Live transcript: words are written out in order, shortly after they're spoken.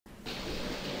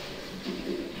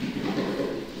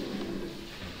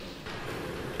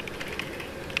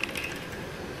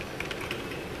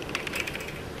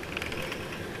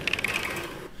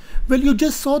Well, you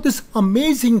just saw this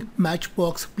amazing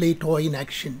Matchbox play toy in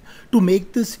action. To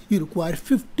make this, you require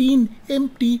 15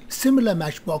 empty similar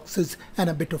matchboxes and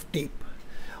a bit of tape.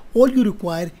 All you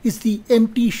require is the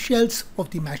empty shells of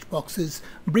the matchboxes.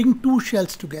 Bring two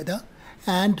shells together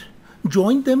and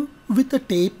join them with the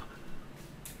tape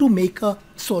to make a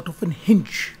sort of an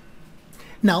hinge.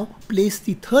 Now place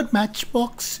the third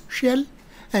matchbox shell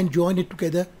and join it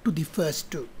together to the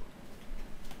first two.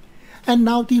 And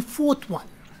now the fourth one.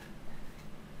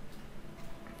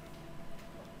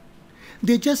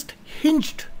 They just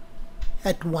hinged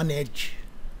at one edge.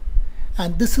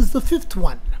 And this is the fifth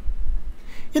one.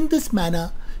 In this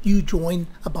manner, you join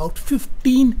about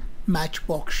 15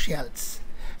 matchbox shells.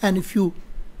 And if you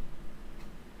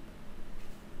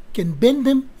can bend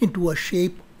them into a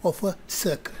shape of a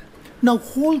circle. Now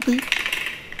hold the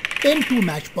N2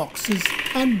 matchboxes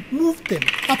and move them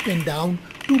up and down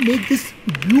to make this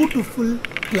beautiful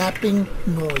clapping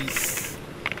noise.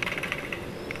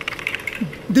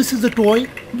 This is a toy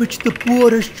which the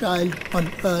poorest child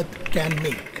on earth can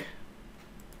make.